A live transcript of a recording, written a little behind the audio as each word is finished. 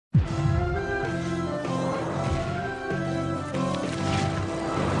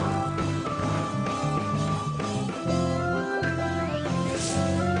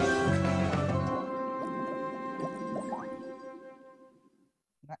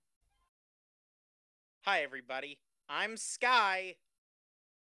Hi, everybody. I'm Sky.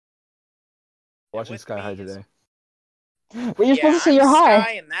 And Watching with Sky High me is. today. Well, you're supposed Yeah, to say I'm you're high.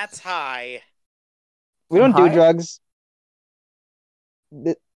 Sky, and that's High. We I'm don't do high? drugs.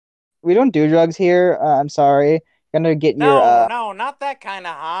 We don't do drugs here. I'm sorry. Gonna get your No, not that kind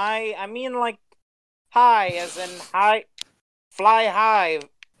of high. I mean, like, high, as in high. Fly high.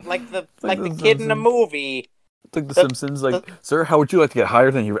 Like the, It's like like the The kid in the Simpsons. movie. It's like The The, Simpsons. the, Like, sir, how would you like to get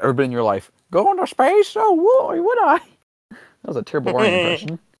higher than you've ever been in your life? Go into space? Oh, why would I? That was a terrible Arnie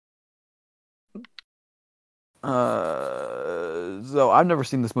impression. So I've never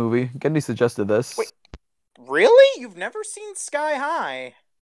seen this movie. Gendy suggested Wait, this. really? You've never seen Sky High?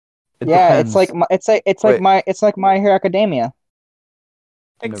 It yeah. It's like depends. Wait, it's like My Hero Academia.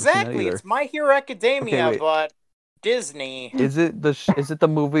 I've never seen that Exactly, either. it's My Hero Okay, Academia, wait. but Disney. Is it the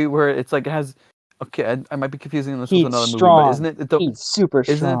movie where it's like it has? Okay, I might be confusing this with He's another movie, but strong. He's super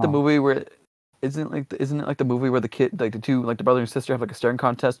isn't it the strong. movie where isn't it like the movie where the kid like the two like the brother and sister have like a staring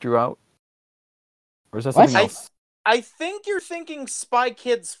contest throughout? Or is that something What? I, else? I think you're thinking Spy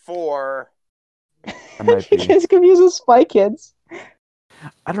Kids 4. I might You be. guys confused with Spy Kids.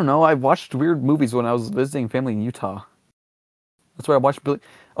 I don't know. I watched weird movies when I was visiting family in Utah. That's where I watched Billy.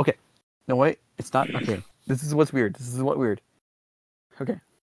 Okay, no wait, it's not. Okay, this is what's weird. This is what weird. Okay,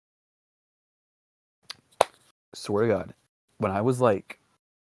 swear to God, when I was like,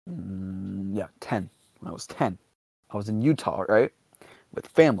 yeah, 10. When I was 10, I was in Utah, right, with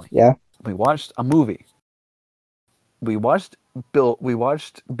family. Yeah. We watched a movie. We watched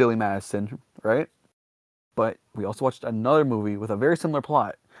Billy Madison, right? But we also watched another movie with a very similar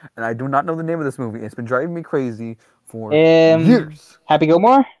plot, and I do not know the name of this movie. It's been driving me crazy for years. Happy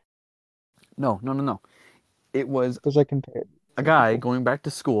Gilmore. No, no, no, no. It was Those are compared. a guy going back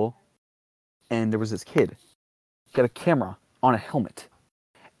to school, and there was this kid. He had a camera on a helmet,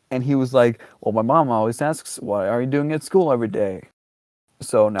 and he was like, "Well, my mom always asks, why are you doing at school every day?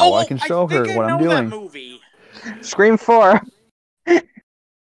 So now I Oh, can I show think her I what I'm know that doing." movie. Scream 4.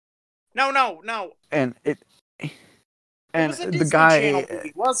 No. And It was a the Disney Channel guy,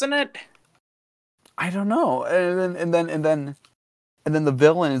 movie, wasn't it? I don't know, and then the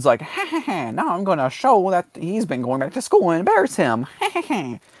villain is like, ha ha ha, now I'm going to show that he's been going back to school and embarrass him. Ha ha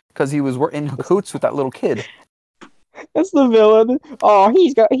ha. Because he was in cahoots with that little kid. That's the villain. Oh,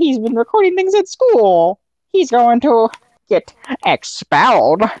 he's been recording things at school. He's going to get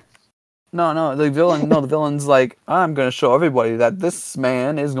expelled. No, the villain's like, I'm going to show everybody that this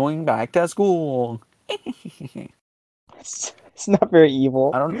man is going back to school. It's not very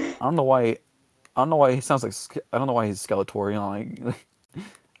evil. I don't know why, I don't know why he sounds like, I don't know why he's Skeletor, you know, like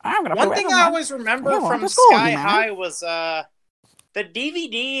I'm going to One prove thing I everyone, always remember you went from to school, you Sky man. High was the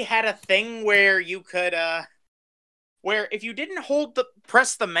DVD had a thing where you could where if you didn't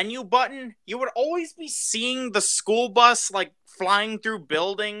press the menu button, you would always be seeing the school bus like flying through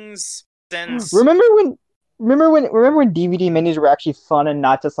buildings. Since Remember when? Remember when DVD menus were actually fun and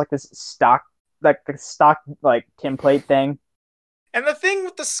not just like this stock, like the stock like template thing. And the thing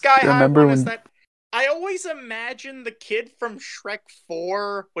with the Sky You High remember one is when, that I always imagine the kid from Shrek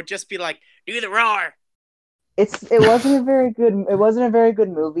 4 would just be like, do the roar. It wasn't a very good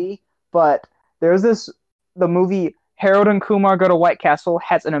movie, but there's this the movie Harold and Kumar Go to White Castle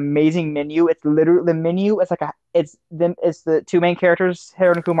has an amazing menu. It's literally the menu. It's like it's the two main characters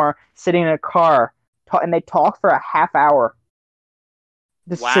Harold and Kumar sitting in a car and they talk for a half hour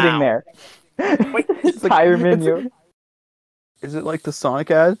just sitting Wow. there. Wait, The it's like, entire menu. is it like the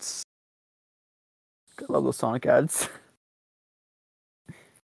Sonic ads? I love those Sonic ads.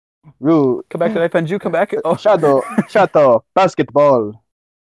 Rue. Come back, did I offend you? Come back. Oh. Shadow, basketball.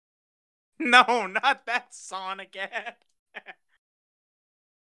 no, not that Sonic ad.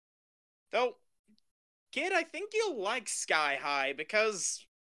 Though, kid, I think you'll like Sky High because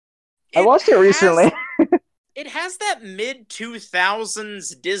I watched it recently. it has that mid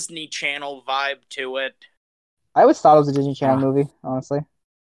 2000s Disney Channel vibe to it. I always thought it was a Disney Channel movie, honestly.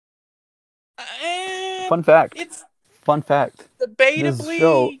 Fun fact. It's Fun fact. This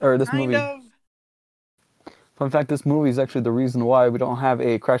show, debatably or this kind movie. of. Fun fact, this movie is actually the reason why we don't have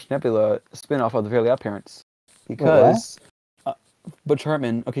a Crash Nebula spin-off of the Fairly OddParents. Wait, what? Because Butch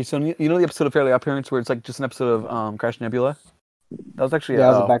Hartman, okay, so you know the episode of Fairly OddParents where it's like just an episode of Crash Nebula? That was actually Yeah, it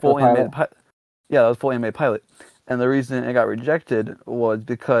was a a backdoor full animated pilot. yeah, that was a full animated pilot. And the reason it got rejected was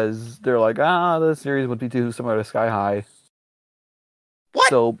because they're like, the series would be too similar to Sky High. What?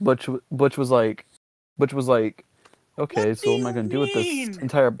 So Butch was like, okay, What do so what am I you going to do with this mean?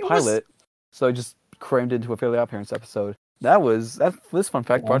 entire It was. pilot? So I just crammed it into a Fairly OddParents episode. This fun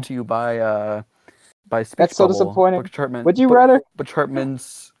fact brought to you by Speech That's so Bubble. disappointing. Would you rather? Butch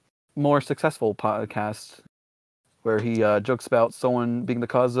Hartman's more successful podcast where he jokes about someone being the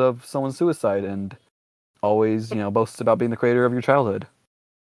cause of someone's suicide and always, boasts about being the creator of your childhood.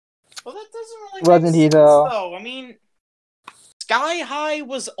 Well, that doesn't really Wasn't make he, sense, though? though. I mean, Sky High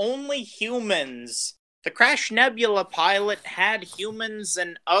was only humans. The Crash Nebula pilot had humans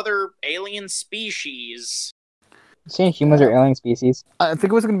and other alien species. Saying humans are alien species. I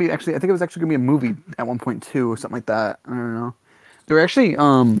think it was actually gonna be a movie at one point too, or something like that. I don't know. They were actually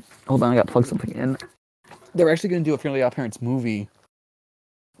hold on, I gotta plug something in. They were actually gonna do a Fairly Odd Parents movie,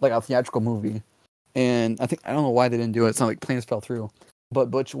 like a theatrical movie, and I don't know why they didn't do it. It's not like plans fell through, but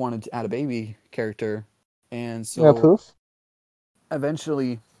Butch wanted to add a baby character, and Yeah, so poof.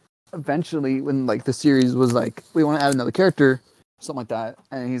 eventually, when like the series was like, we want to add another character, something like that,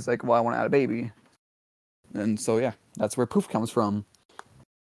 and he's like, well, I want to add a baby, and so yeah, that's where Poof comes from.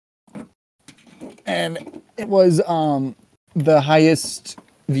 And it was the highest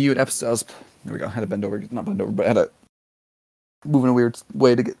viewed episodes. There we go. I had to not bend over, but I had to move in a weird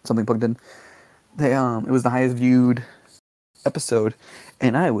way to get something plugged in. It was the highest viewed episode,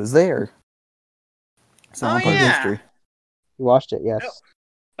 and I was there. So Oh, I'm part of the yeah. history. You watched it, yes.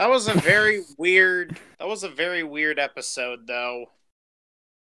 That was a very weird. That was a very weird episode, though.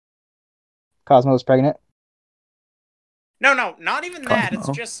 Cosmo was pregnant. No, not even that. It's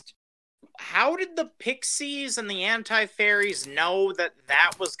Cosmo. just, how did the Pixies and the Anti-Fairies know that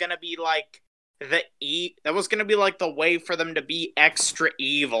was gonna be like that was gonna be like the way for them to be extra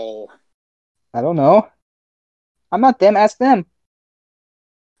evil? I don't know. I'm not them. Ask them.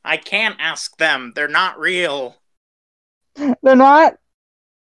 I can't ask them. They're not real. They're not.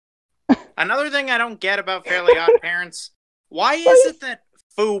 Another thing I don't get about Fairly Odd Parents, why is it that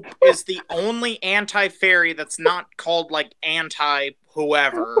Foop is the only anti-fairy that's not called, like,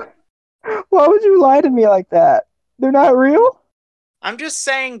 anti-whoever? Why would you lie to me like that? They're not real? I'm just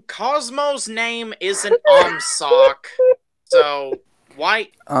saying Cosmo's name isn't Omsock, so why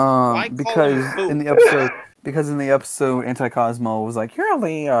call him Because Foop? in the episode, Anti Cosmo was like, you're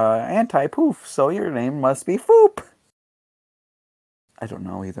the anti Poof, so your name must be Foop. I don't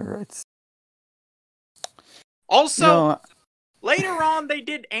know either. It's Also, later on they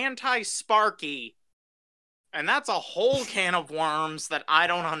did anti-Sparky, and that's a whole can of worms that I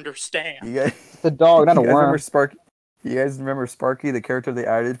don't understand. you guys, It's a dog, not a you guys remember worm. Sparky? You guys remember Sparky, the character they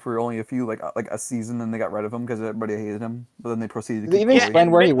added for only a few, like a season, and they got rid of him because everybody hated him. But then they proceeded to Did they keep even Yeah, explain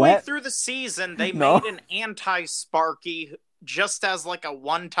and where he midway went? through the season, they No. made an anti-Sparky just as like a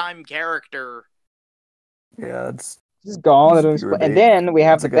one-time character. Yeah, it's He's gone. They don't viewer explain. And bait. then we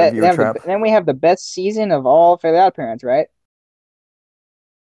have It's the like a best. viewer trap. Then we have the best season of all Fairly Odd Parents, right?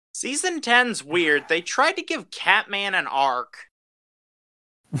 Season 10's weird. They tried to give Catman an arc.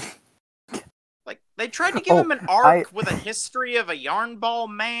 Like, they tried to give him an arc with a history of a yarn ball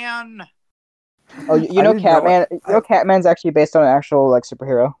man. Oh, you know Catman. Catman's actually based on an actual like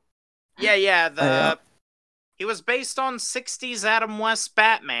superhero. Yeah, he was based on 60s Adam West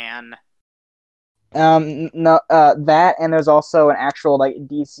Batman. No, that and there's also an actual like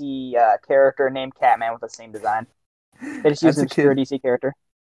DC character named Catman with the same design. They just used an obscure DC character.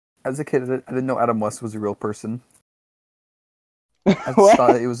 As a kid, I didn't know Adam West was a real person. I just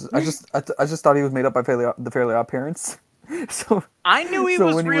thought it was. I just thought he was made up by the Fairly Odd Parents. So I knew he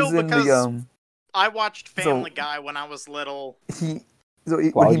was real in because I watched Family Guy when I was little.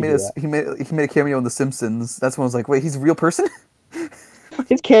 When he made a cameo in The Simpsons. That's when I was like, wait, he's a real person.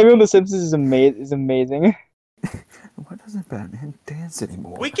 His cameo in The Simpsons is amazing. Why doesn't Batman dance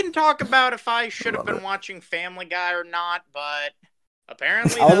anymore? We can talk about if I should have been watching Family Guy or not, but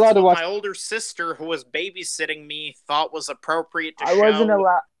apparently that's what my older sister, who was babysitting me, thought was appropriate to show.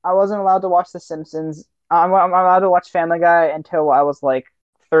 I wasn't allowed to watch The Simpsons. I'm allowed to watch Family Guy until I was like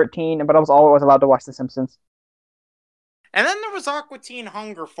 13, but I was always allowed to watch The Simpsons. And then there was Aqua Teen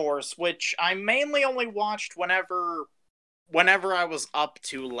Hunger Force, which I mainly only watched whenever I was up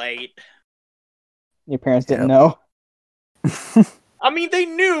too late. Your parents didn't know? I mean, they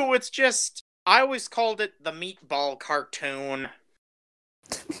knew, it's just, I always called it the Meatball Cartoon.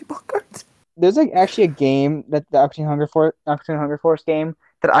 There's like actually a game that the Aqua Teen Hunger Force game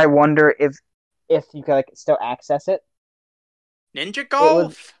that I wonder if you could like still access it. Ninja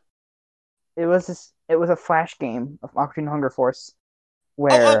Golf? It was a flash game of Aqua Teen Hunger Force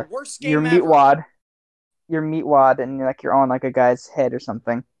where worst you're game Meatwad. You're Meatwad and you're on like a guy's head or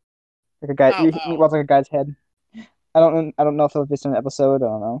something. Like a guy Meatwad's like a guy's head. I don't know if it was based on an episode, I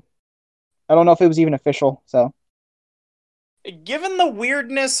don't know. I don't know if it was even official, so. Given the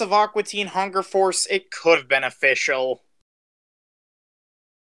weirdness of Aqua Teen Hunger Force, it could have been official.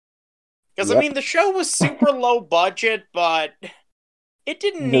 Because, I mean, the show was super low budget, but It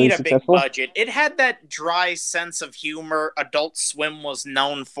didn't Really need a big successful? budget. It had that dry sense of humor Adult Swim was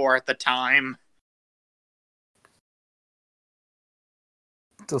known for at the time.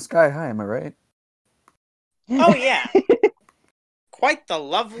 Still sky high, am I right? Oh, yeah. Quite the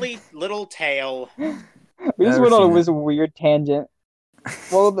lovely little tale. We just Never went on seen this it. weird tangent.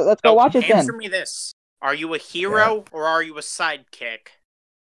 Well, let's go So, watch it answer then. me this. Are you a Yeah. hero or are you a sidekick?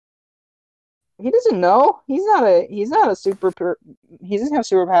 He doesn't know. He's not a. He's not a super. He doesn't have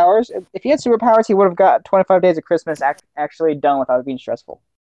superpowers. If he had superpowers, he would have got 25 Days of Christmas actually done without it being stressful.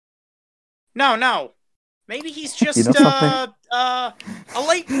 No. Maybe he's You know just, something? a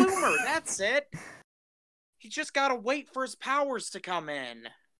late bloomer. That's it. He's just gotta wait for his powers to come in.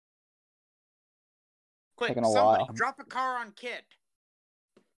 Quick, Taking a somebody, while. drop a car on Kit.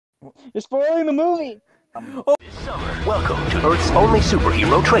 You're spoiling the movie. This summer, welcome to Earth's only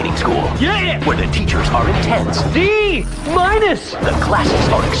superhero training school. Yeah! Where the teachers are intense, D minus! the classes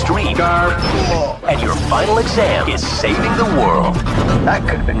are extreme, and your final exam is saving the world. That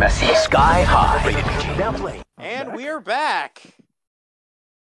could have been messy. Sky High. Rated PG. Now play. And we're back.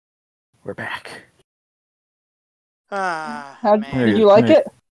 We're back. Ah, How man. did you like it?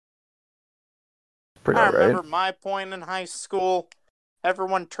 Pretty I alright. remember my point in high school.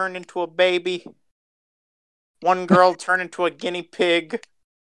 Everyone turned into a baby. One girl turned into a guinea pig.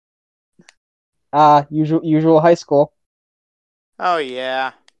 Usual high school. Oh,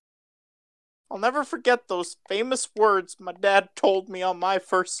 yeah. I'll never forget those famous words my dad told me on my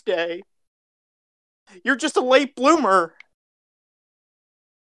first day. You're just a late bloomer.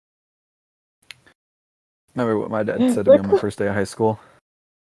 Remember what my dad said to me on my first day of high school?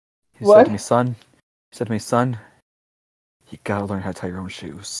 He What? said to me, son, you gotta learn how to tie your own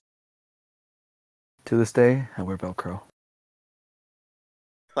shoes. To this day, I wear Velcro.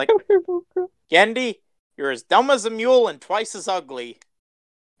 Like, Gendy, you're as dumb as a mule and twice as ugly.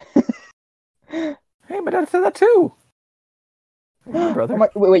 Hey, my dad said that too. Hey, brother.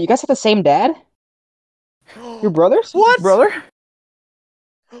 Wait, you guys have the same dad? Your brothers? What? Brother?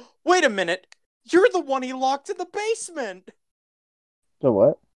 Wait a minute. You're the one he locked in the basement. So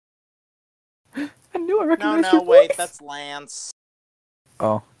what? I knew I recognized No, your wait, voice. that's Lance.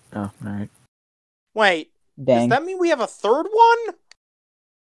 Oh, alright. Wait, Dang. does that mean we have a third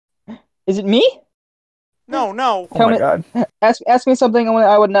one? Is it me? No. Oh Tell my me- god. Ask me something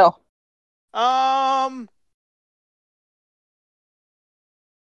I would know.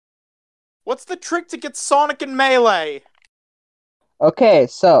 What's the trick to get Sonic in Melee? Okay,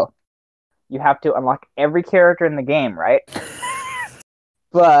 so you have to unlock every character in the game, right?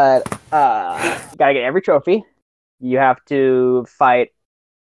 But you gotta get every trophy. You have to fight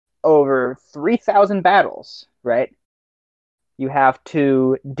over 3,000 battles, right? You have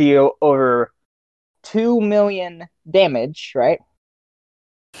to deal over 2 million damage, right?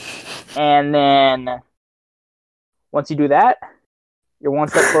 And then once you do that, you're one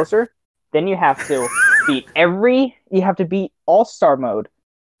step closer. Then you have to beat all-star mode.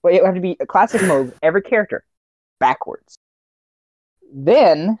 But you have to beat a classic mode with every character backwards.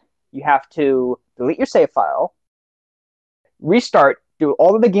 Then you have to delete your save file, restart, do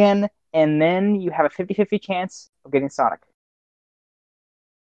all of it again, and then you have a 50-50 chance of getting Sonic.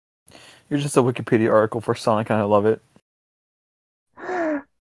 You're just a Wikipedia article for Sonic and I love it.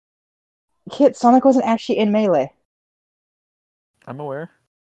 Kid, Sonic wasn't actually in Melee. I'm aware.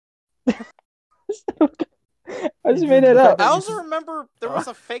 I just made it up. I also remember there was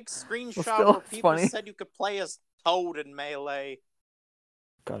a fake screenshot still, where people funny. said you could play as Toad in Melee.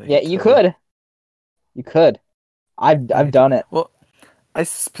 God, I Yeah, hate you Toad. could. You could. I've done it. Well, I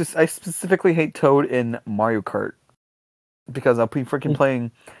specifically hate Toad in Mario Kart because I'll be freaking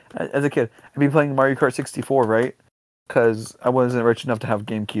playing as a kid. I'd be playing Mario Kart 64, right? Because I wasn't rich enough to have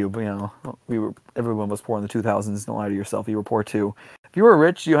GameCube. You know, everyone was poor in the 2000s. Don't lie to yourself. You were poor too. If you were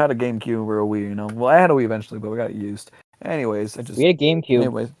rich, you had a GameCube or a Wii. You know, well, I had a Wii eventually, but we got it used. Anyways, We had a GameCube,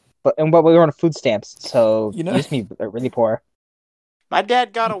 anyways, but we were on food stamps, so You know- you used to be really poor. My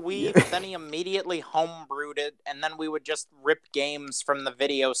dad got a Wii, but then he immediately homebrewed it, and then we would just rip games from the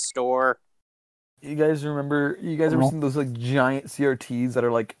video store. you guys remember? You guys ever No. seen those like giant CRTs that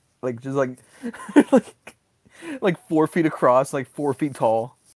are like just like like 4 feet across, like 4 feet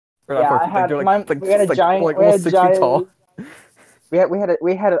tall? Or not Yeah, 4 I feet, had they're mine. like We had a like, giant. like we had almost 6 feet tall. We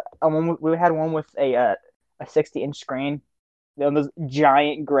had one with a 60-inch screen. Those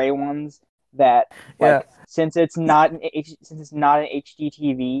giant gray ones that like Yeah. since it's not an HD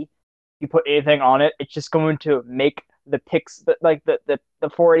TV, you put anything on it, it's just going to make the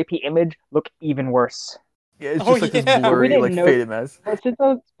 480p image look even worse. Yeah, it's Oh, just like yeah. this We blurry, didn't like know- faded mess. But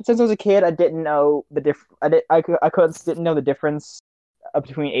since I was a kid, I didn't know the I couldn't didn't know the difference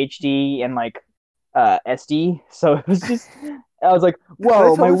between HD and like SD. So it was just I was like, Can I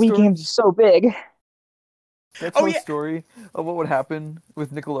whoa, tell my a Wii story? games are so big. Can I Oh tell a yeah. story of what would happen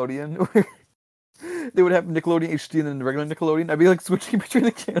with Nickelodeon? Where they would have Nickelodeon HD and then the regular Nickelodeon. I'd be like switching between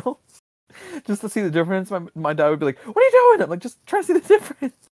the channels just to see the difference. My dad would be like, "What are you doing?" I'm like, "Just trying to see the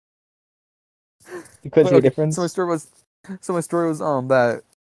difference." You couldn't But see a okay, so difference. my story was that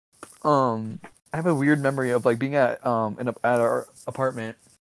I have a weird memory of like being at at our apartment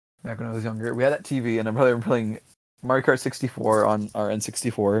back when I was younger. We had that TV, and I'm probably playing Mario Kart 64 on our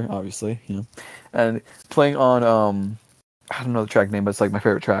N64, obviously, and playing on I don't know the track name, but it's like my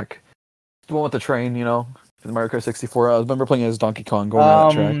favorite track, the one with the train, the Mario Kart 64. I remember playing as Donkey Kong going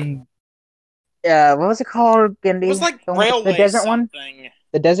around that track. Yeah, what was it called, It was Gendy? like The one with the Railway desert one? something.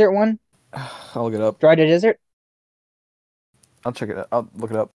 The desert one? I'll look it up. Dry to desert? I'll check it out. I'll look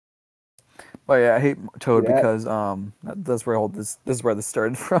it up. But yeah, I hate Do Toad that. because that's where all this is where this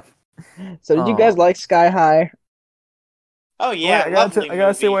started from. So did you guys like Sky High? Oh yeah, lovely I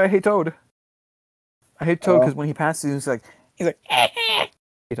gotta say movie. why I hate Toad. I hate Toad Oh, because when he passes, he's like hate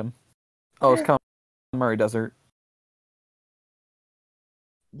him. Oh, it's Murray Desert.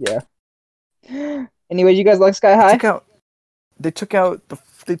 yeah. Anyway, you guys like Sky They High? took out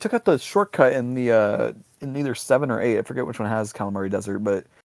they took out the shortcut in the in either 7 or 8. I forget which one has Calamari Desert, but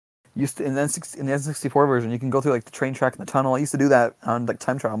used to in the N64 version, you can go through like the train track and the tunnel. I used to do that on like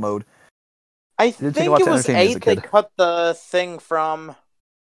time trial mode. I It did take a think lot it to was entertain me as a 8 they kid. cut the thing from.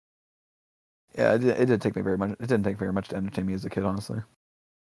 Yeah, it did take me very much. It didn't take very much to entertain me as a kid, honestly.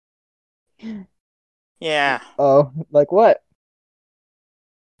 Yeah. Oh, like what?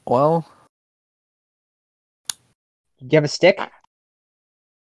 Well, Do you have a stick?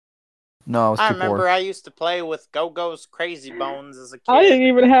 no, I was I too remember poor. I used to play with Go-Go's Crazy Bones as a I didn't kid.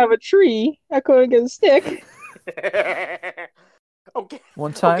 even have a tree. I couldn't get a stick. Okay.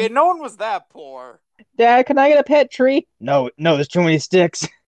 One Okay, time, no one was that poor. Dad, can I get a pet tree? No, no, there's too many sticks.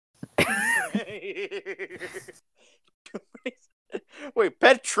 Wait,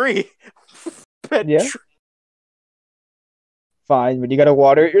 pet tree? Pet Yeah. tree? Fine, but you gotta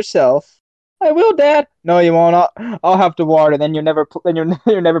water it yourself. I will, Dad. No, you won't. I'll have to water. Then you'll never. Then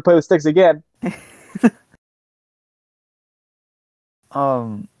you'll never play with sticks again.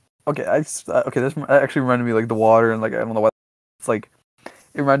 okay, okay. This actually reminded me like the water and like I don't know what it's like.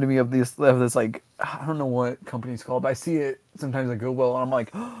 It reminded me of this like I don't know what company's called, but I see it sometimes at Goodwill and I'm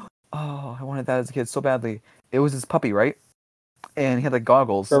like, oh, I wanted that as a kid so badly. It was this puppy, right? And he had like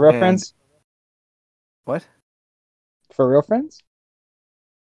goggles For real and friends. what? For real friends.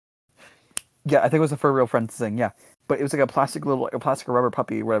 Yeah, I think it was a For Real Friends thing. Yeah, but it was like a plastic or rubber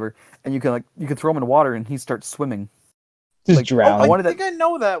puppy or whatever, and you can throw him in water and he starts swimming. Just Like Oh, I I drown. wanted that. think I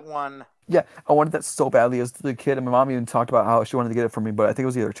know that one. Yeah, I wanted that so badly as the kid, and my mom even talked about how she wanted to get it for me, but I think it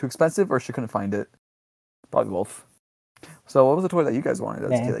was either too expensive or she couldn't find it. Probably both. So, what was the toy that you guys wanted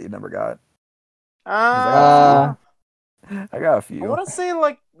as a kid Man. that you never got? 'Cause I got a Uh, few. I got a I few. want to say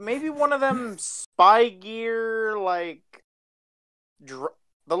like maybe one of them Spy Gear like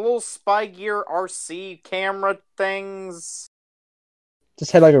the little Spy Gear RC camera things.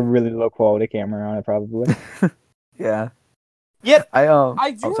 just had like a really low quality camera on it, probably. Yeah. Yet I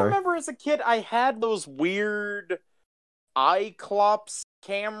I do Oh, sorry. remember as a kid I had those weird Iclops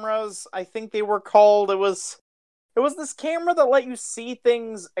cameras, I think they were called. It was this camera that let you see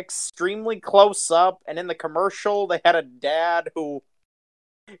things extremely close up, and in the commercial they had a dad who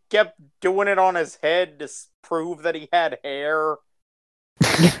kept doing it on his head to prove that he had hair.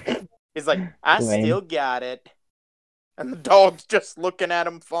 He's like, I Lame. still got it. And the dog's just looking at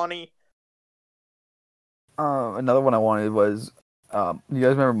him funny. Another one I wanted was you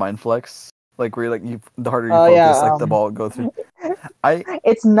guys remember Mindflex? Like where the harder you Oh yeah. focus, like the ball would go through. I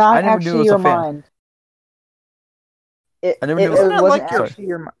It's not I never knew I actually was a your fan. mind. It I never knew it, it was Wasn't it it wasn't like your sorry. actually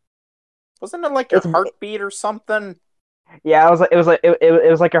your mind. wasn't it like your It's heartbeat or something? Yeah, it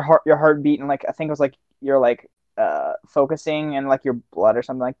was like your heartbeat and like I think it was like you're like focusing and like your blood or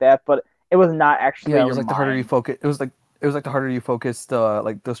something like that, but it was not actually Yeah, it your was like the harder you mind. focus. It was like the harder you focused,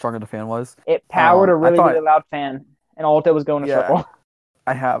 like the stronger the fan was. It powered a I really really thought, loud fan, and all it did was go in a yeah, circle.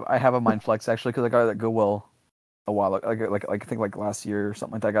 I have a Mind Flex actually because I got it at Goodwill a while ago, like I think like last year or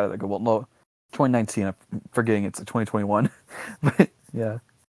something like that. I got it at Goodwill. No, 2019. I'm forgetting it's 2021, but yeah.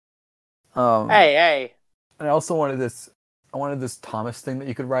 Hey. And I also wanted this. I wanted this Thomas thing that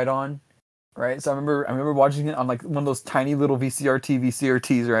you could ride on, right? So I remember watching it on like one of those tiny little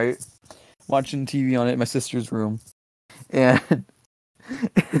VCRTs, right? Watching TV on it in my sister's room, and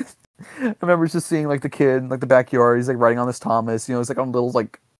I remember just seeing like the kid in like the backyard. He's like riding on this Thomas. It's like on a little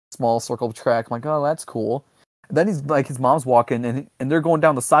like small circle track. I'm like, oh, that's cool. then he's like, his mom's walking, and they're going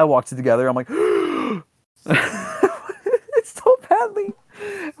down the sidewalk together. I'm like, it's so badly,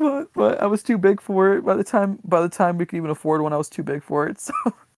 but I was too big for it. By the time we could even afford one, I was too big for it. So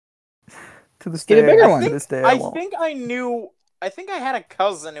to this Get a day, bigger one. to this day, I won't. think I knew. I think I had a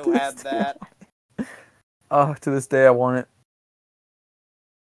cousin who To had this day, I that. won't. Oh, to this day, I want it.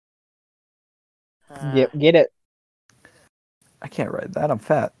 Yep, get it. I can't ride that. I'm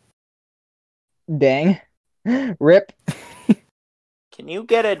fat. Dang. Rip. Can you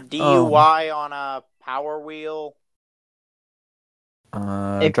get a DUI on a Power Wheel?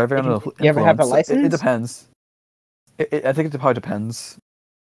 Driving if under you ever have a influence. It license? depends. I think it probably depends.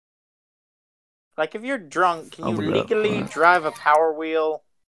 Like, if you're drunk, can I'll you look it up. legally drive a Power Wheel?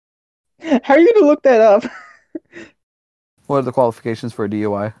 How are you gonna look that up? What are the qualifications for a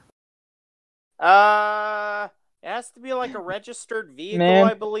DUI? It has to be like a registered vehicle, Man.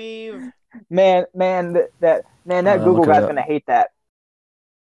 I believe. Man, that I'm Google looking it guy's up. gonna hate that.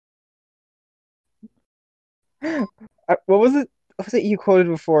 What was it? What was it you quoted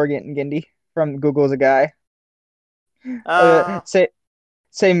before, Gindy, from Google's a guy?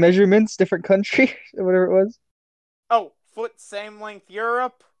 Say measurements, different country, or whatever it was. Oh, foot, same length,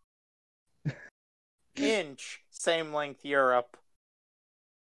 Europe. Inch, same length, Europe.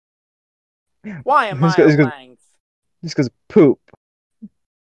 Why am I a length? Just because poop.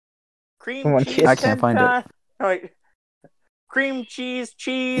 Cream Come on, cheese, kids. I can't find it. Wait. Cream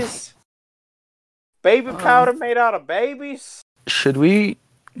cheese. Baby powder made out of babies. Should we?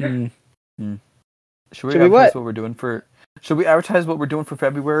 Should we Should we advertise what? what we're doing for? Should we advertise what we're doing for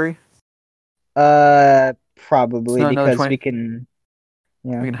February? Probably So another because 20. we can.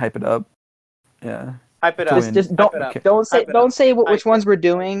 We Yeah. can hype it up. Yeah. Hype it Just- up. Just Hype it up. okay. don't Hype it say up. which Hype ones it. we're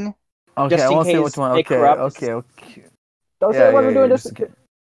doing. Okay, Just I in want to say case which one. they Okay, corrupt. okay. Don't say what we're doing. Just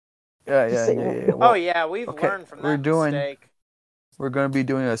yeah, just yeah, say- yeah, yeah. Oh Well, yeah, we've okay, learned from that mistake. we're going to be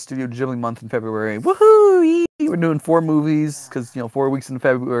doing a Studio Ghibli month in February. Woohoo! Yee! We're doing 4 movies because 4 weeks in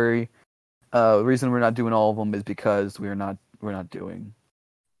February. The reason we're not doing all of them is because we're not doing.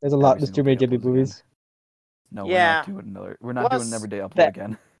 There's a lot. every There's too single many day Ghibli uploads again. movies. No, Yeah. we're not doing an Plus, everyday upload that-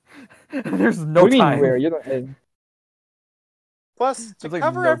 again. There's no What do you mean time. where? You're not. Plus, to There's, like,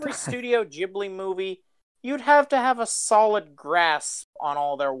 cover no every time. Studio Ghibli movie, you'd have to have a solid grasp on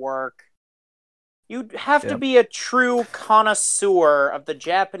all their work. You'd have to Yep. be a true connoisseur of the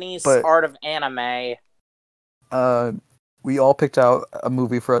Japanese But- art of anime. We all picked out a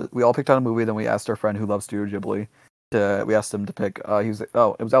movie then we asked our friend who loves Studio Ghibli we asked him to pick it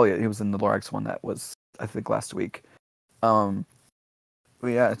was Elliot. He was in the Lorax one that was, I think, last week.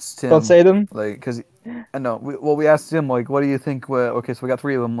 We asked him, Don't say them. like, cuz I know we asked him, like, what do you think? Okay, so we got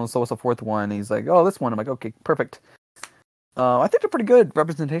 3 of them, so what's the 4th one? And he's like, oh, this one. I'm like, okay, perfect. I think they're pretty good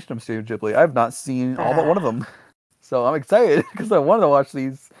representation of Studio Ghibli. I've not seen all but one of them, so I'm excited because I wanted to watch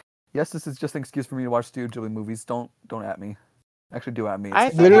these. Yes, this is just an excuse for me to watch Studio Ghibli movies. Don't at me. Actually, do at me. I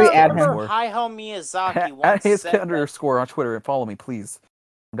It's think Literally I add remember him. Hayao Miyazaki at once his said that underscore on Twitter and follow me, please.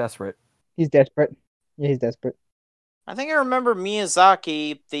 I'm desperate. He's desperate. Yeah, he's desperate. I think I remember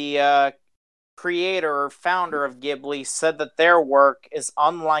Miyazaki, the creator or founder of Ghibli, said that their work is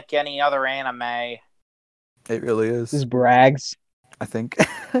unlike any other anime. It really is. This brags. I think.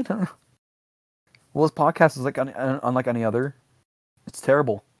 I don't know. Well, his podcast is like unlike any other. It's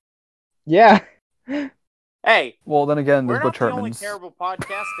terrible. Yeah. Hey, Well, then again, we're there's not Butch the only Hartman's. terrible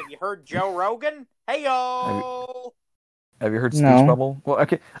podcast. Have you heard Joe Rogan? Hey yo! Have you heard Speech No. Bubble? Well,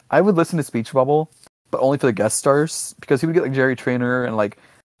 okay, I would listen to Speech Bubble, but only for the guest stars because he would get like Jerry Trainer and like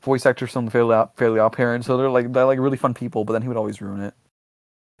voice actors from the Fairly Odd Parents. So they're like really fun people, but then he would always ruin it.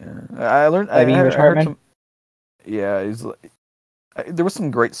 Yeah, I learned. I Butch heard Hartman? some. Yeah, there was some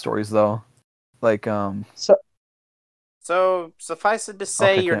great stories though, like So, suffice it to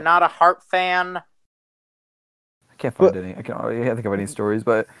say, Okay, you're can't- not a Heart fan. I can't find any. I can't think of any stories,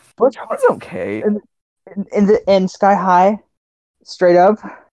 but Butch it's okay. in Sky High, straight up.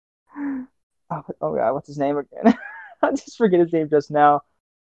 Oh god, what's his name again? I just forget his name just now.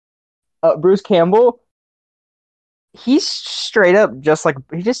 Bruce Campbell. He's straight up just like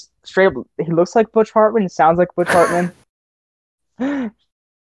he looks like Butch Hartman. Sounds like Butch Hartman.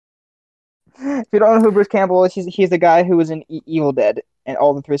 If you don't know who Bruce Campbell is, he's the guy who was in Evil Dead and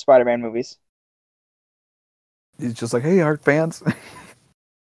all the 3 Spider-Man movies. He's just like, hey, Art fans.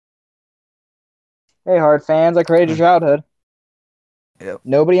 Hey, hard fans, I created your childhood. Yep.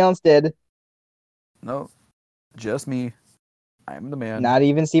 Nobody else did. No, just me. I'm the man. Not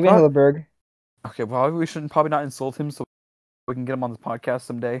even Steven Huh? Hillenburg. Okay, well, we shouldn't probably not insult him so we can get him on this podcast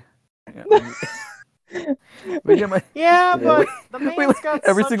someday. We get my, Yeah, Yeah, but the man's got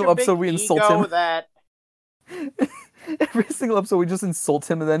every such single a big episode we insult ego him. that Every single episode, we just insult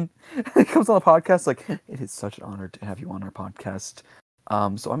him, and then he comes on the podcast like, "It is such an honor to have you on our podcast."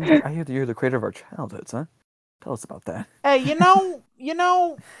 So I hear that you're the creator of our childhoods, huh? Tell us about that. Hey,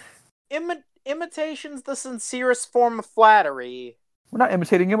 imitation's the sincerest form of flattery. We're not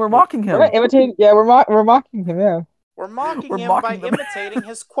imitating him; we're mocking him. We're not imitating. Yeah, we're mocking him. Yeah. We're mocking We're him mocking by them. imitating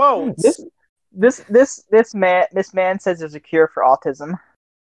his quotes. This man says there's a cure for autism.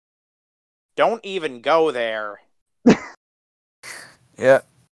 Don't even go there. Yeah.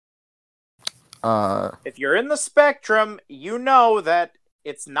 If you're in the spectrum, you know that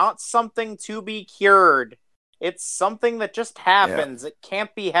it's not something to be cured. It's something that just happens. It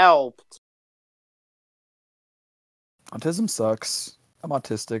can't be helped. Autism sucks. I'm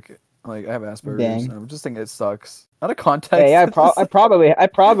autistic. Like, I have Asperger's. Dang. And I'm just thinking it sucks. Out of context. Hey, I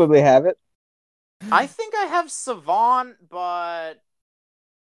probably have it. I think I have Savant, but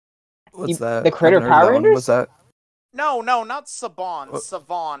What's that? The creator I of haven't heard Power that one. Rangers? What's that? no, not Savant. What?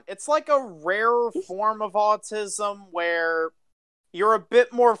 Savant. It's like a rare form of autism where you're a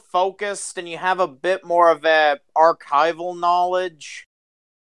bit more focused and you have a bit more of a archival knowledge.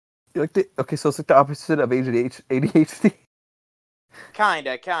 You like okay, so it's like the opposite of ADHD.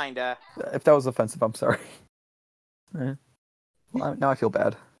 Kinda. If that was offensive, I'm sorry. Right. Well, now I feel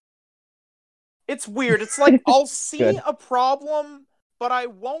bad. It's weird. It's like I'll see Good. a problem, but I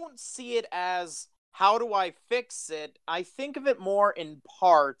won't see it as how do I fix it. I think of it more in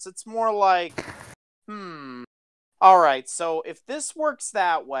parts. It's more like, alright, so if this works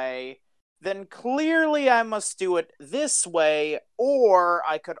that way, then clearly I must do it this way, or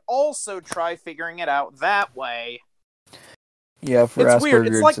I could also try figuring it out that way. Yeah, for It's Asperger's, weird.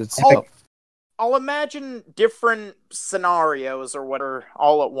 It's like it's I'll imagine different scenarios or whatever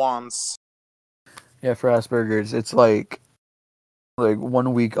all at once. yeah, for Asperger's, it's like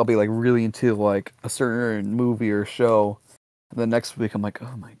 1 week I'll be like really into like a certain movie or show, and the next week I'm like,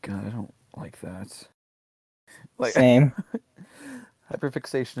 oh my god, I don't like that. Like, Same.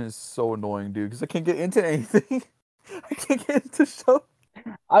 hyperfixation is so annoying, dude, because I can't get into anything. I can't get into show.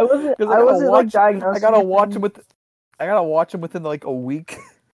 I wasn't like diagnosed. I gotta with watch anything. him I gotta watch him within like a week.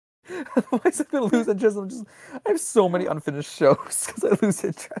 Otherwise, I'm gonna lose interest. I have so many unfinished shows because I lose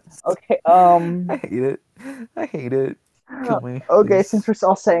interest. Okay. I hate it. Kill me. Okay, please. since we're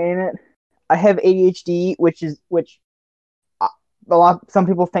all saying it, I have ADHD, which some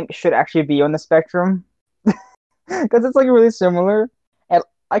people think should actually be on the spectrum because it's like really similar, and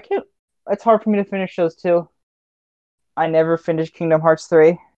I can't. It's hard for me to finish shows too. I never finished Kingdom Hearts 3.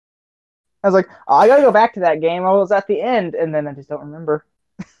 I was like, oh, I gotta go back to that game. I was at the end, and then I just don't remember.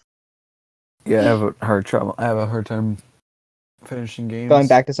 Yeah, I have a hard time finishing games. Going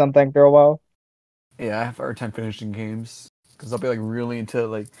back to something after a while. Yeah, I have a hard time finishing games because I'll be like really into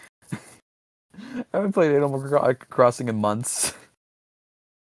like. I haven't played Animal Crossing in months.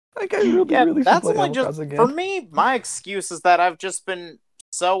 Like I really should that's play only Animal just Crossing again. for me. My excuse is that I've just been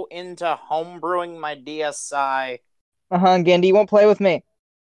so into homebrewing my DSi. Gandhi, you won't play with me.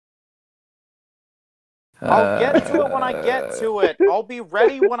 I'll get to it when I get to it. I'll be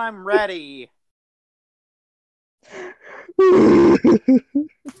ready when I'm ready.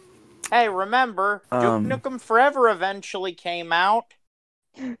 Hey, remember, Duke Nukem Forever eventually came out.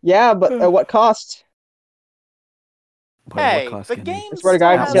 Yeah, but at what cost? Hey, cost, the Kenny? game I swear to still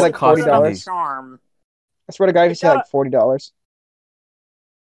God, has you said like good enough $40. charm. I swear to God, you It said like got- $40.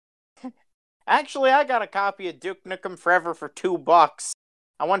 Actually, I got a copy of Duke Nukem Forever for $2.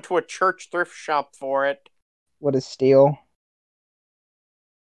 I went to a church thrift shop for it. What is steal?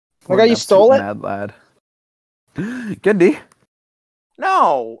 What God, an you stole absolute it? Mad lad. Gendy.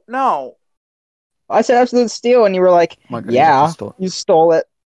 No. I said absolute steal, and you were like, My God, yeah, you stole it. you stole it.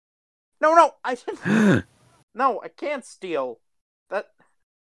 No, I didn't. No, I can't steal. That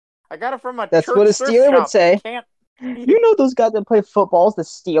I got it from a That's church what a thrift stealer would shop. say. You can't. You know those guys that play footballs, the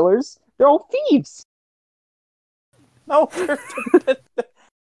Steelers? They're all thieves. No.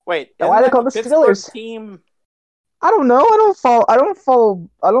 Wait. Now, why are they isn't called that the Pittsburgh Steelers? team? I don't know. I don't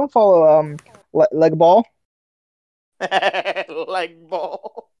follow leg ball. Leg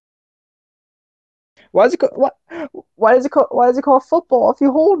ball. Why is it why is it called football if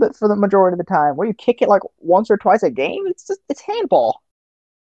you hold it for the majority of the time? Where you kick it like once or twice a game? It's handball.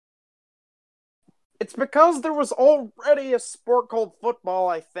 It's because there was already a sport called football,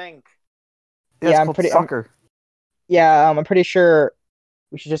 I think. Yeah, Yeah, it's I'm called pretty- soccer. I'm pretty sure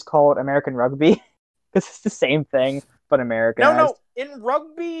we should just call it American rugby because it's the same thing but Americanized. No. In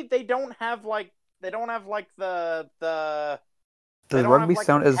rugby, they don't have like the they Does don't rugby have, like,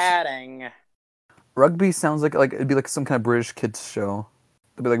 sound the as padding. rugby sounds like it'd be like some kind of British kids show.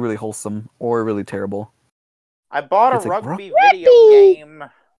 It'd be like really wholesome or really terrible. I bought a It's like rugby video game.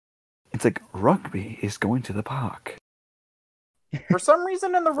 It's like rugby is going to the park. For some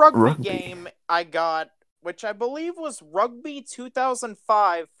reason in the rugby Rugby. game I got, which I believe was Rugby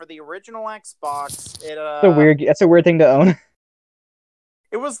 2005 for the original Xbox. That's a weird thing to own.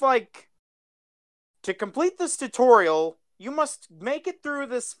 It was like, to complete this tutorial, you must make it through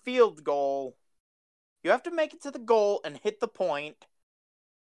this field goal. You have to make it to the goal and hit the point.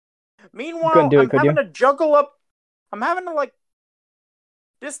 Meanwhile, Couldn't do it, I'm could having you? to juggle up. I'm having to, like,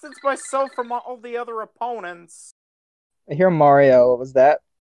 distance myself from all the other opponents. I hear Mario. What was that?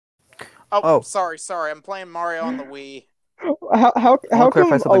 Oh, sorry. I'm playing Mario on the Wii. How I want how to clarify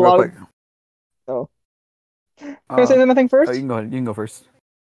come a something real lot quick. of oh can I say something You first? can go ahead. You can go first.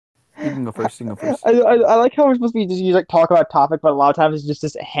 You can go first. I like how we're supposed to be just use like talk about topic, but a lot of times it's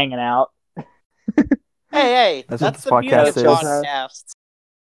just hanging out. Hey, That's what that's this the beauty of podcast is. podcasts.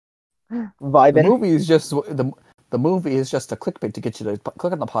 The Vibing. movie is just the movie is just a clickbait to get you to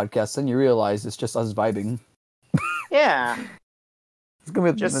click on the podcast, and you realize it's just us vibing. Yeah. It's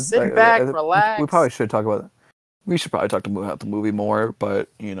gonna be Just sit back, relax. We probably should talk about. We should probably talk about the movie more, but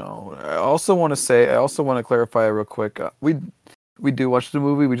I also want to clarify real quick. We do watch the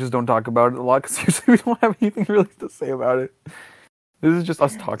movie. We just don't talk about it a lot because usually we don't have anything really to say about it. This is just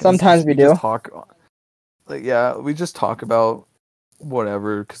us talking. Sometimes we do. Just talk. Like, yeah, we just talk about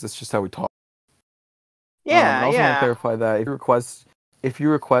whatever because it's just how we talk. Yeah, I also want to yeah. clarify that if you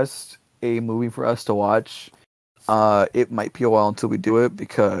request a movie for us to watch, it might be a while until we do it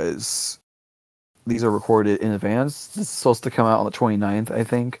because these are recorded in advance. This is supposed to come out on the 29th, I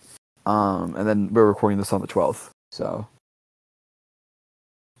think. And then we're recording this on the 12th. So,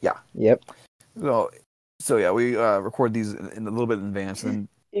 yeah. Yep. So yeah, we record these in a little bit in advance, and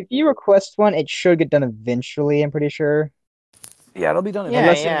If you request one, it should get done eventually. I'm pretty sure. yeah, it'll be done. Yeah,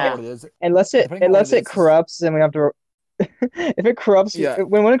 Unless yeah. what it is. Unless it corrupts, and we have to. If it corrupts, Yeah.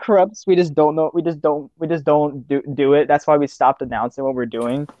 when it corrupts, we just don't know. We just don't do it. That's why we stopped announcing what we're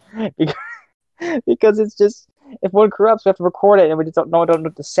doing, because it's just if one corrupts, we have to record it, and we just don't know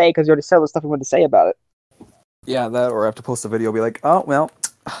what to say because you already said the stuff we want to say about it. Yeah, that or I have to post a video, be like, oh well,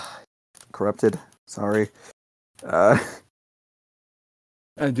 corrupted. Sorry. I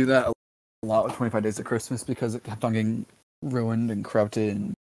do that a lot with 25 Days of Christmas because it kept on getting ruined and corrupted,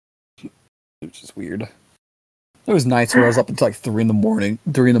 and it's just weird. There was nights where I was up until like 3 in the morning,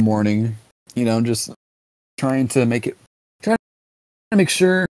 just trying to make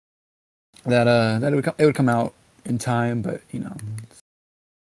sure that it would come out in time, but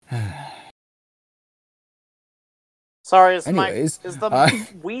Sorry, is Anyways, the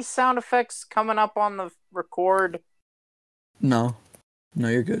Wii sound effects coming up on the record? No,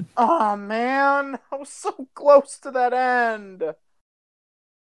 you're good. Oh man, I was so close to that end.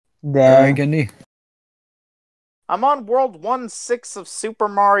 Dang. Alright, Gendy. I'm on World 1-6 of Super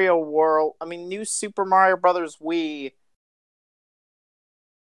Mario World. New Super Mario Brothers Wii.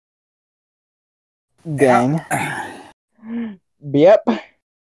 Dang. Yep.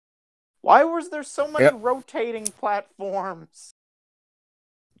 Why was there so many rotating platforms?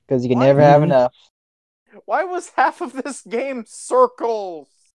 Because you can never have enough. Why was half of this game circles?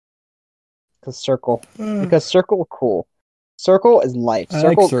 Because circle cool. Circle is life. I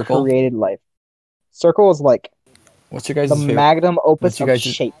like Circle circle. created life. Circle is like What's your guys' the favorite? magnum opus of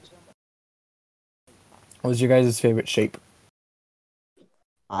shape. What's your guys' favorite shape?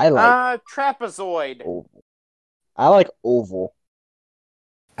 I like trapezoid. oval. I like oval.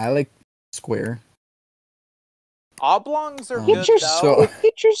 I like square. Oblongs are Get good though.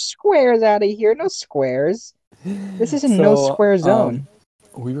 Get your squares out of here. No squares. This isn't no square zone.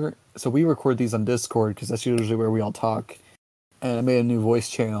 We record these on Discord because that's usually where we all talk. And I made a new voice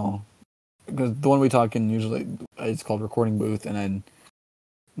channel because the one we talk in usually it's called Recording Booth, and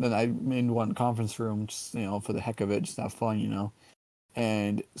then I made one conference room just for the heck of it, just to have fun,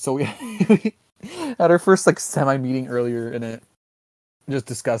 And so we had our first semi meeting earlier in it, just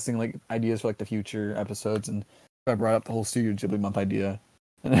discussing ideas for the future episodes, and I brought up the whole Studio Ghibli month idea,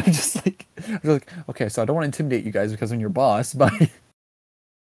 and I was just like, okay, so I don't want to intimidate you guys because I'm your boss, but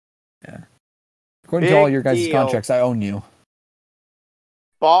yeah, according to all your guys' contracts, I own you.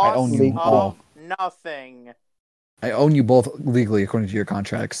 Boss I own you all. Nothing. I own you both legally according to your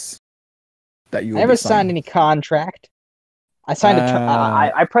contracts. That you. I never signed any contract. I signed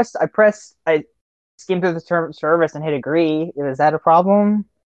I skimmed through the term of service and hit agree. Is that a problem?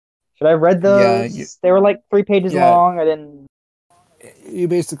 Should I have read those? Yeah, they were 3 pages long. I didn't. You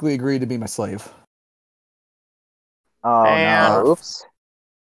basically agreed to be my slave. Oh no! Oops.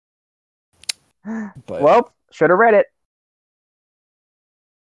 But, well, should have read it.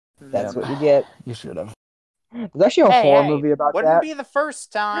 That's what you get. You should have. There's actually a horror movie about wouldn't that. be the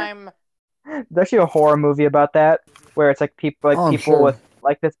first time. There's actually a horror movie about that where it's like Oh, I'm people sure. with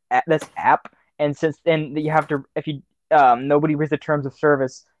like this app, and since then you have to if you nobody reads the terms of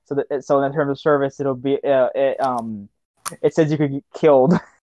service, so in the terms of service it'll be it says you could get killed,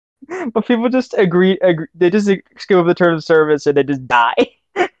 but people just agree they just skip over the terms of service and they just die.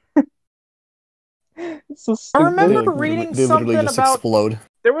 It's so I stupid. remember reading They literally something just about explode.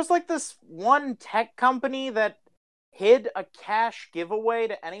 there was like this one tech company that hid a cash giveaway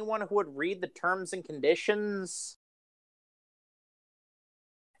to anyone who would read the terms and conditions.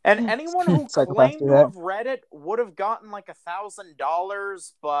 And anyone who Psychopaths claimed do to that. have read it would have gotten like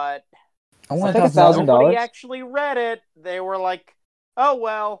 $1,000, but I I'll want take $1,000. nobody $1,000. actually read it. They were like, "Oh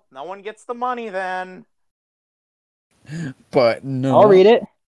well, no one gets the money then." But no. I'll read it.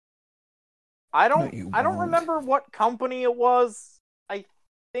 I No, don't you I don't won't. remember what company it was. I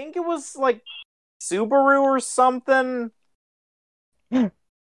think it was like Subaru or something. It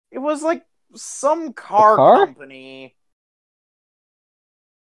was like some car car? company.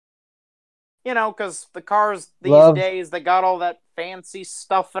 You know, because the cars these Love, days, they got all that fancy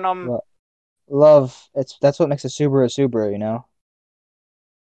stuff in them. love. That's what makes a Subaru, you know.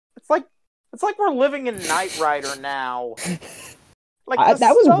 It's like we're living in Knight Rider now. Like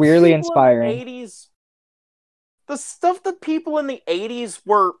That was weirdly inspiring. The stuff that people in the 80s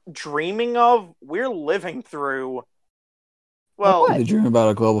were dreaming of, we're living through. Well, Did they dream about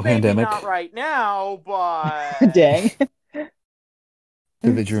a global maybe pandemic? not right now, but Dang.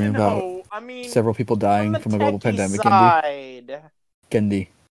 Did they dream about I mean, several people on dying the from a global techie pandemic, side. Gendy?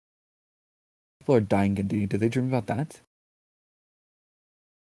 People are dying, Gendy. Did they dream about that?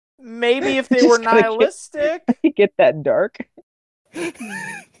 Maybe if they were Just gotta nihilistic. get that dark.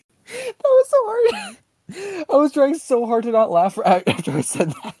 That was so hard. I was trying so hard to not laugh after I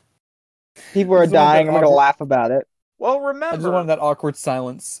said that. People I are just wanted dying. that I'm gonna awkward- laugh about it. Well, I just wanted remember, that awkward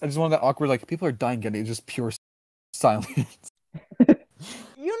silence. I just wanted that awkward, like, people are dying, Gendy. It's just pure silence. you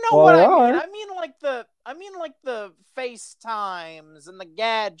know Well, what they I mean. are. I mean like the FaceTimes and the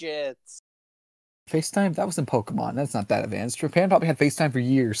gadgets. FaceTime? That was in Pokemon. That's not that advanced. Japan probably had FaceTime for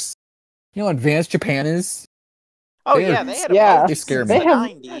years. You know how advanced Japan is? Oh They are- yeah, they had Yeah, emojis They scare since me. the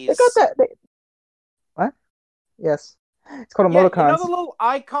they 90s. got that. What? Yes, it's called Yeah, you know emoticons. the little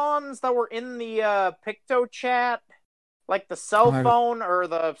icons that were in the Picto chat, like the cell Oh, phone or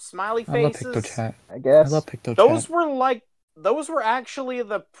the smiley I love faces. PictoChat. I I guess. love PictoChat. Those were actually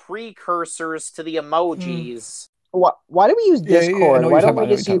the precursors to the emojis. Why do we use Yeah, I Discord? know what Why you're don't talking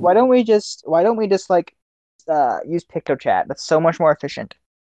we about. I know what just you're use, talking about. why don't we just like use PictoChat? That's so much more efficient.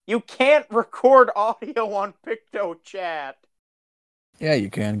 You can't record audio on PictoChat. Yeah, you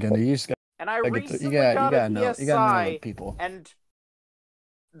can, Gendy. You just gotta And I get the, recently got a you gotta know the DSi, people. and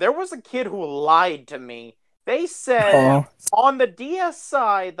there was a kid who lied to me. They said Oh, on the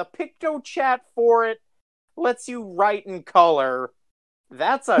DSi, the PictoChat for it lets you write in color.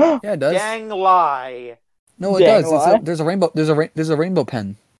 That's a Yeah, it does. dang lie. No, it dang does. lie. There's a rainbow. There's a rainbow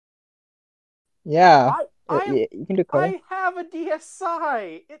pen. Yeah, I you can do color. I have a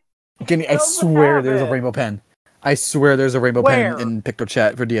DSi. It Gendy, I doesn't swear have there's a it. rainbow pen. I swear there's a rainbow pen Where? in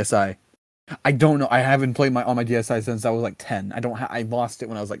PictoChat for DSi. I don't know. I haven't played on my DSi since I was like 10. I lost it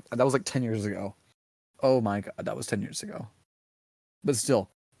when I was like that was like 10 years ago. Oh my god, that was 10 years ago. But still,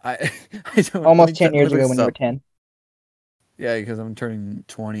 I I don't. Almost 10 let me years look ago this when you were up. 10. Yeah, because I'm turning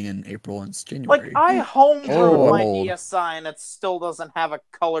 20 in April and it's Like January. I homebrew Oh, I'm my old. DSi and it still doesn't have a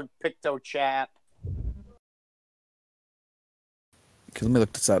colored PictoChat. Because let me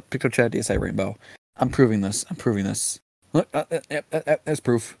look this up. PictoChat DSi Rainbow. I'm proving this. Look, that's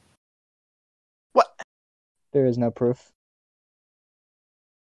proof. What? There is no proof.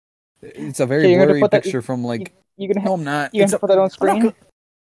 It's a very Okay, you're gonna blurry put that. picture from like. You gonna No, I'm not. you gonna put that on screen?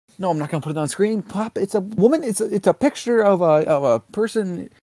 No, I'm not gonna put it on screen. Pop. It's a woman. It's a picture of a person.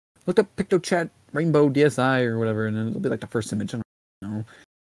 Look up PictoChat Rainbow DSi or whatever, and then it'll be like the first image. I don't know.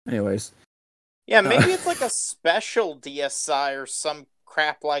 Anyways. Yeah, maybe it's like a special DSi or some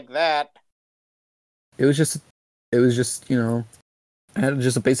crap like that. It was just, I had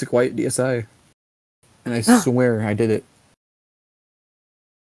just a basic white DSi. And I swear I did it.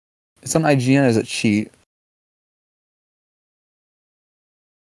 It's on IGN as a cheat.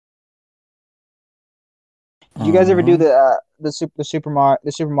 Did you guys ever do the Super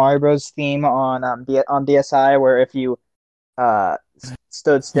Mario Bros. Theme on on DSi where if you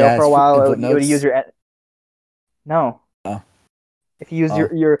stood still Yeah, for it's a while input it would use notes. your no. Oh. If you used Oh.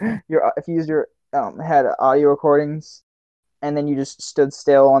 your if you used your had audio recordings and then you just stood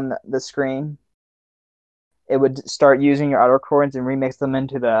still on the screen, it would start using your audio recordings and remix them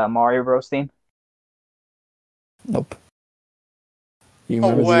into the Mario Bros. Theme. Nope. You No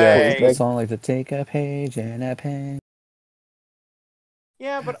remember way. the song like the take a page and a pen?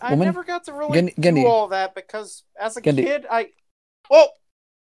 Yeah, but I Woman, never got to really do Gendy, all that because as a Gendy. kid, Oh!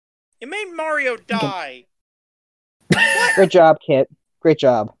 You made Mario die! Great job, Kit. Great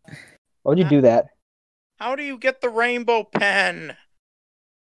job. Why would you do that? How do you get the rainbow pen?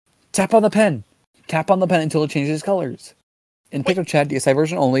 Tap on the pen. Tap on the pen until it changes colors. In Wait. PictoChat DSi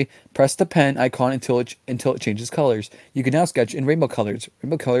version only, press the pen icon until it changes colors. You can now sketch in rainbow colors.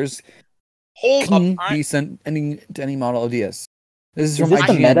 Rainbow colors Hold can up. be sent to any model of DS. This is Is from this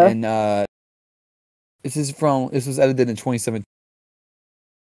the IGN meta? and this was edited in 2017.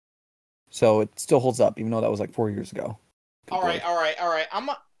 So it still holds up, even though that was like 4 years ago. Alright.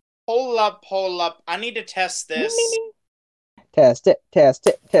 Hold up. I need to test this. Test it. Test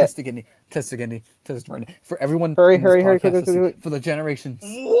again. Test right now. For everyone Hurry, in this hurry, podcast, quick. listen, for the generations.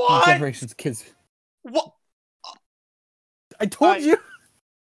 What? For the generations, kids. What? I told you!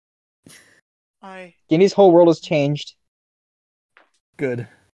 Guinea's whole world has changed. Good.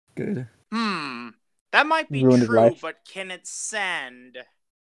 That might be Ruined his true, life. but can it send?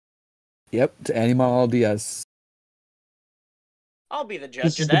 Yep, to any model DS. I'll be the This judge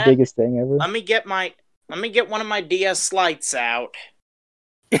is of the that. biggest thing ever. Let me get one of my DS lights out.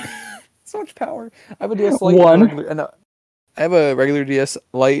 So much power. I have a DS Lite One. and a regular, and I have a regular DS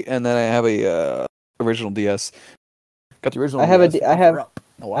Lite, and then I have a original DS. Got the original. I have DS I have a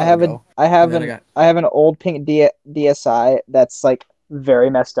while ago. I have And an then I have an old pink DSi that's like very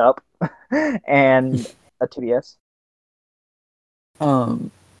messed up, and a 2DS.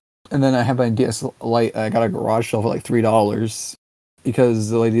 And then I have my DS Lite. I got a garage sale for like $3 because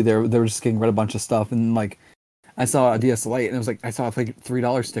the lady there, they were just getting rid of a bunch of stuff, and like I saw a DS Lite, and it was like I saw a like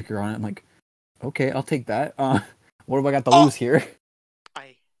 $3 sticker on it. I'm like, okay, I'll take that. What have I got to lose here?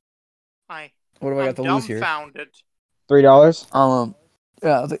 What have I got to lose here? Dumbfounded. $3.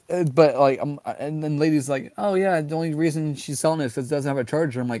 Yeah, I was like, but like, and then lady's like, oh yeah, the only reason she's selling it is because it doesn't have a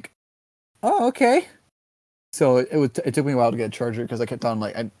charger. I'm like, oh okay. So it took me a while to get a charger because I kept on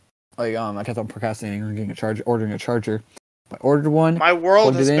I kept on procrastinating on ordering a charger. I ordered one. My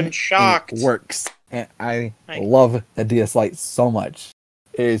world has been and shocked. it works, and I love the DS Lite so much.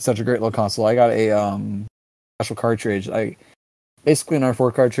 It's such a great little console. I got a special cartridge. Basically an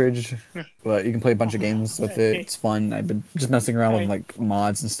R4 cartridge, but you can play a bunch of games with it. It's fun. I've been just messing around with like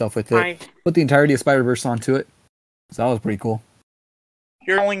mods and stuff with it. Put the entirety of Spider-Verse onto it, so that was pretty cool.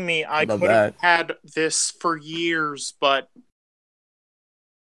 You're telling me I could have had this for years, but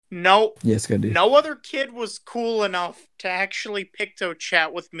no. Yes, good. No other kid was cool enough to actually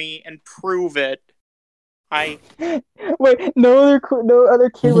PictoChat with me and prove it. Wait, no other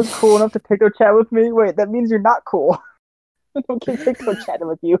kid was cool enough to PictoChat with me. Wait, that means you're not cool. No kid PictoChatted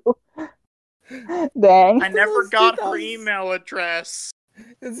with you. Dang. I never got her email address.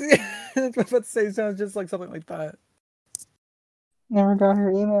 I was about to say, it sounds just like something like that. Never got her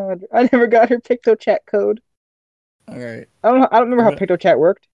email address. I never got her PictoChat code. All right. I don't remember how PictoChat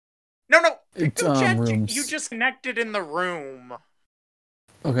worked. No. It's PictoChat, you just connected in the room.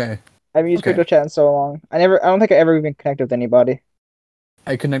 Okay. I haven't used PictoChat in so long. I don't think I ever even connected with anybody.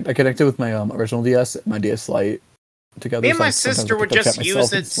 I connected with my original DS, my DS Lite together. Me and my sister would just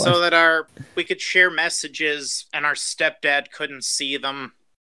use it so that we could share messages and our stepdad couldn't see them.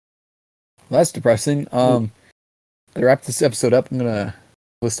 Well, that's depressing. To wrap this episode up, I'm gonna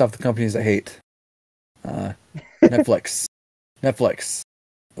list off the companies I hate. Netflix.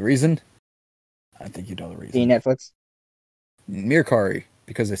 The reason? I think you know the reason. Netflix. Mirkari,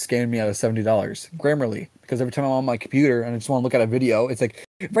 because they scammed me out of $70. Grammarly, because every time I'm on my computer and I just want to look at a video, it's like,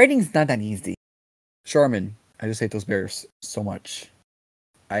 writing's not that easy. Charmin, I just hate those bears so much.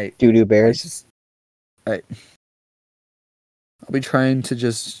 Doo-doo bears. I'll be trying to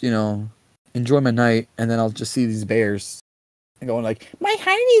just, enjoy my night, and then I'll just see these bears and going like, my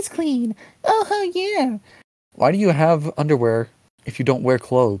hiney's clean. Oh, yeah. Why do you have underwear if you don't wear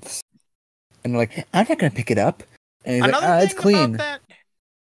clothes? And they're like, I'm not going to pick it up. And he's like, it's clean. About that,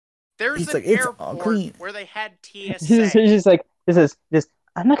 there's an airport where they had TSA. He's just like,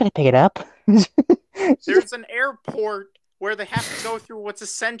 I'm not going to pick it up. There's an airport where they have to go through what's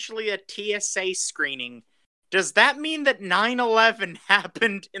essentially a TSA screening. Does that mean that 9/11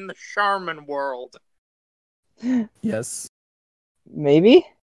 happened in the Charmin world? Yes. Maybe?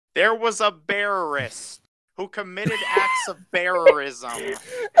 There was a bearerist who committed acts of bearerism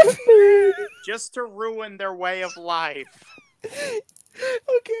just to ruin their way of life.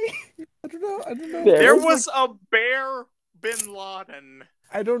 Okay. I don't know. There was a Bear Bin Laden.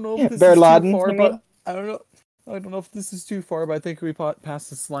 I don't know if this Bear is Laden, too far, you but mean? I don't know. I don't know if this is too far, but I think we passed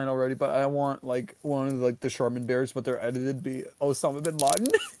this line already. But I want like one of like the Charmin bears, but they're edited be Osama bin Laden.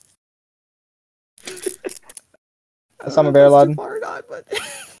 I don't know Osama if Bear that's too Laden. far or not, but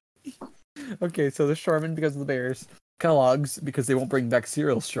okay. So the Charmin because of the bears, Kellogg's because they won't bring back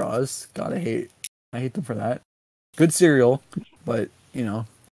cereal straws. God, I hate them for that. Good cereal, but I like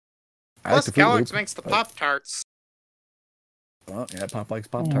Plus, the Fruit Kellogg's Loop. makes the but- Pop Tarts. Well, yeah, Pop likes I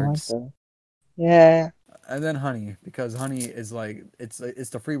Pop don't like Tarts. that. Yeah. And then Honey, because Honey is like it's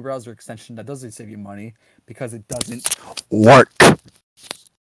the free browser extension that doesn't save you money because it doesn't work.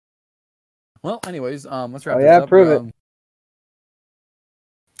 Well, anyways, let's wrap Oh this yeah, up. prove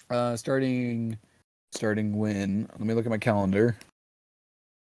it. Starting when? Let me look at my calendar.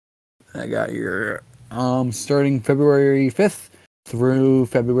 I got your starting February 5th through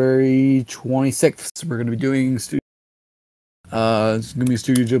February 26th. We're gonna be doing it's gonna be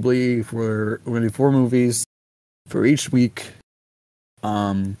Studio Ghibli we're gonna do 4 movies for each week.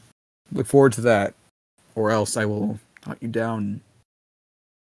 Look forward to that, or else I will hunt you down.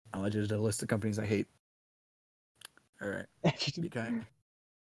 I'll add you to the list of companies I hate. All right, be kind,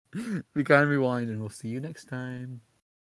 be kind, rewind, and we'll see you next time.